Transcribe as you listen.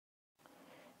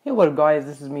Hey what guys,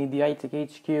 this is me,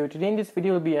 TheiTeckHq. Today in this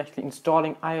video we'll be actually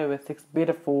installing iOS 6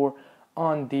 Beta 4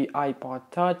 on the iPod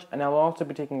Touch, and I'll also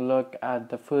be taking a look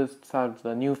at the first sort of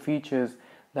the new features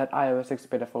that iOS 6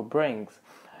 Beta 4 brings.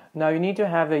 Now you need to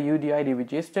have a UDID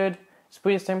registered. It's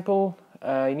pretty simple.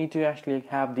 You need to actually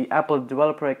have the Apple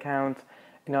developer account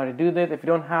in order to do this. If you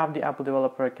don't have the Apple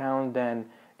developer account, then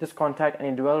just contact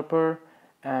any developer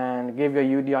and give your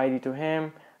UDID to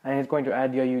him, and he's going to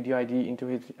add your UDID into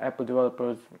his Apple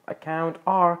developer's account.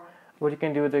 Or what you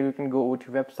can do is that you can go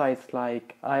to websites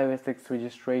like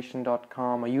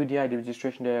iOS6registration.com or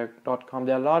UDIDregistration.com.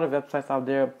 There are a lot of websites out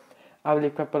there. I will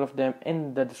leave a couple of them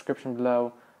in the description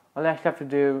below. All you have to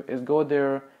do is go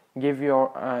there, give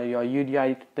your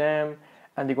UDID to them,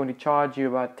 and they're going to charge you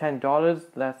about $10.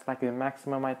 That's like the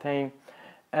maximum, I think,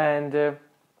 and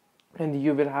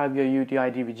you will have your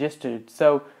UDID registered.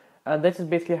 So this is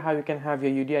basically how you can have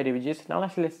your UDID registered. Now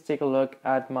actually let's take a look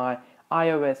at my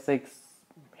iOS 6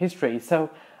 history. So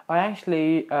I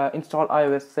actually installed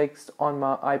iOS 6 on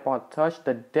my iPod Touch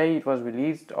the day it was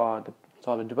released, or the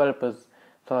sort of developers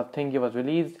sort of think it was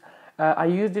released. I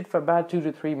used it for about 2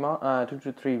 to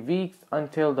 3 weeks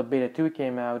until the beta 2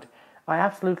 came out. I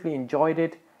absolutely enjoyed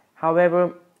it.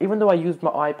 However, even though I used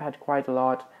my iPad quite a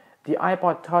lot, the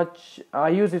iPod Touch, I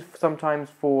use it sometimes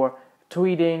for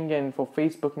tweeting and for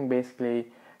Facebooking basically.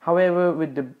 However,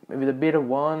 with the beta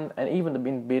 1 and even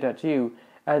in beta 2,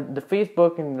 the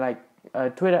Facebook and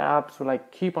Twitter apps will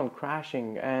keep on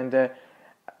crashing, and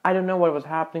I don't know what was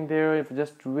happening there. It was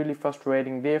just really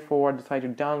frustrating. Therefore, I decided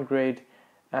to downgrade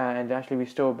and actually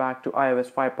restore back to iOS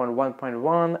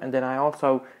 5.1.1, and then I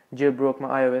also jailbroke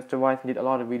my iOS device and did a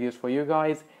lot of videos for you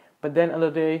guys. But then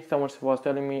another day, someone was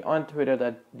telling me on Twitter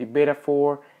that the beta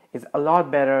 4 is a lot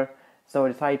better, so I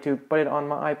decided to put it on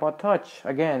my iPod Touch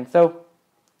again. So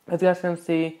as you guys can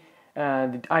see,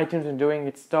 the iTunes is doing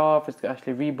its stuff. It's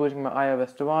actually rebooting my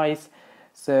iOS device.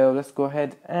 So let's go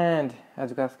ahead, and as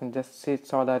you guys can just see,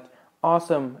 saw that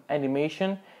awesome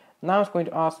animation. Now it's going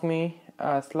to ask me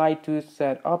slide to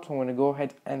set up. So I'm going to go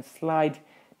ahead and slide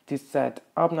to set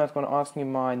up. Now it's going to ask me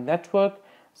my network.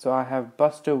 So I have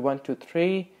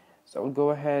Buster123. So I'll go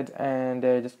ahead and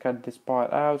just cut this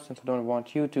part out since I don't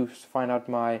want you to find out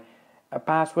my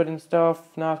password and stuff.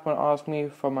 Now it's going to ask me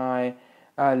for my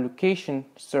location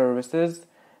services.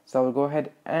 So I'll go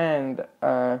ahead and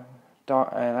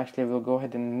actually we'll go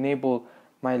ahead and enable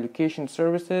my location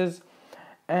services.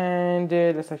 And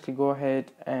let's actually go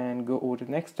ahead and go over to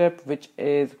the next step, which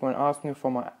is going to ask me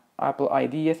for my Apple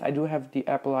ID. Yes, I do have the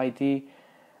Apple ID.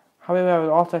 However, I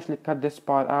will also actually cut this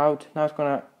part out. Now it's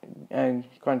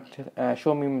going to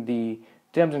show me the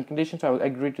terms and conditions, so I will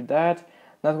agree to that.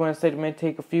 Now it's going to say it may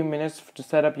take a few minutes to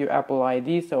set up your Apple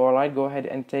ID. So alright, go ahead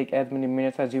and take as many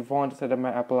minutes as you want to set up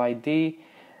my Apple ID.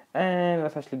 And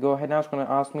let's actually go ahead. Now it's going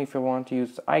to ask me if I want to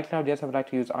use iCloud. Yes, I would like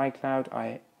to use iCloud.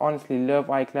 I honestly love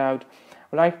iCloud. I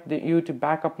would like you to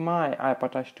back up my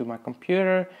iPod Touch to my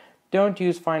computer. Don't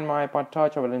use Find My iPod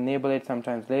Touch. I will enable it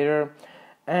sometimes later.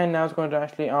 And now it's going to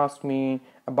actually ask me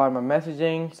about my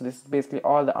messaging. So this is basically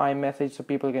all the iMessage, so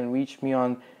people can reach me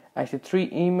on actually 3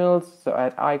 emails. So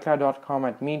at iCloud.com,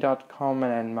 at me.com,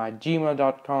 and my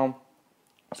gmail.com.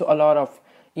 So a lot of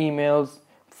emails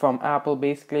from Apple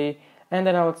basically. And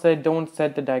then I would say don't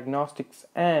set the diagnostics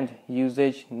and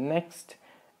usage next.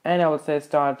 And I would say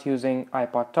start using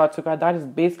iPod Touch. So guys, that is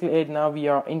basically it. Now we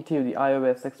are into the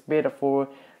iOS 6 Beta 4.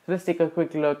 So let's take a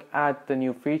quick look at the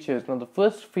new features. Now the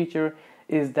first feature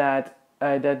is that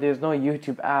there's no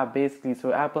YouTube app basically.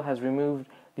 So Apple has removed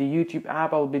the YouTube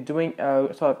app. I will be doing a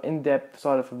sort of in-depth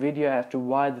sort of video as to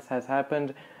why this has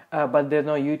happened. But there's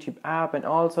no YouTube app, and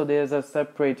also there's a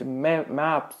separate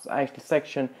maps actually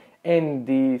section in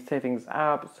the settings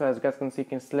app. So as you guys can see, you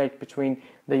can select between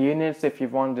the units if you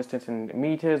want distance in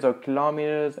meters or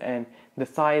kilometers, and the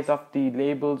size of the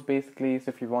labels basically. So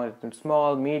if you want it in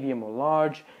small, medium, or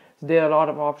large. So there are a lot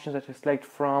of options that you select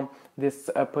from this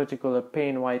particular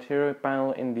pane right here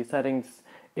panel in the settings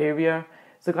area.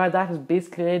 So guys, that is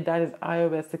basically it. That is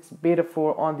iOS 6 Beta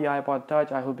 4 on the iPod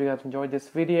Touch. I hope you guys enjoyed this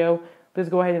video. Please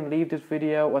go ahead and leave this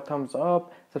video a thumbs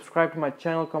up, subscribe to my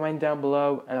channel, comment down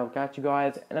below, and I'll catch you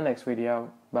guys in the next video.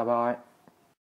 Bye bye.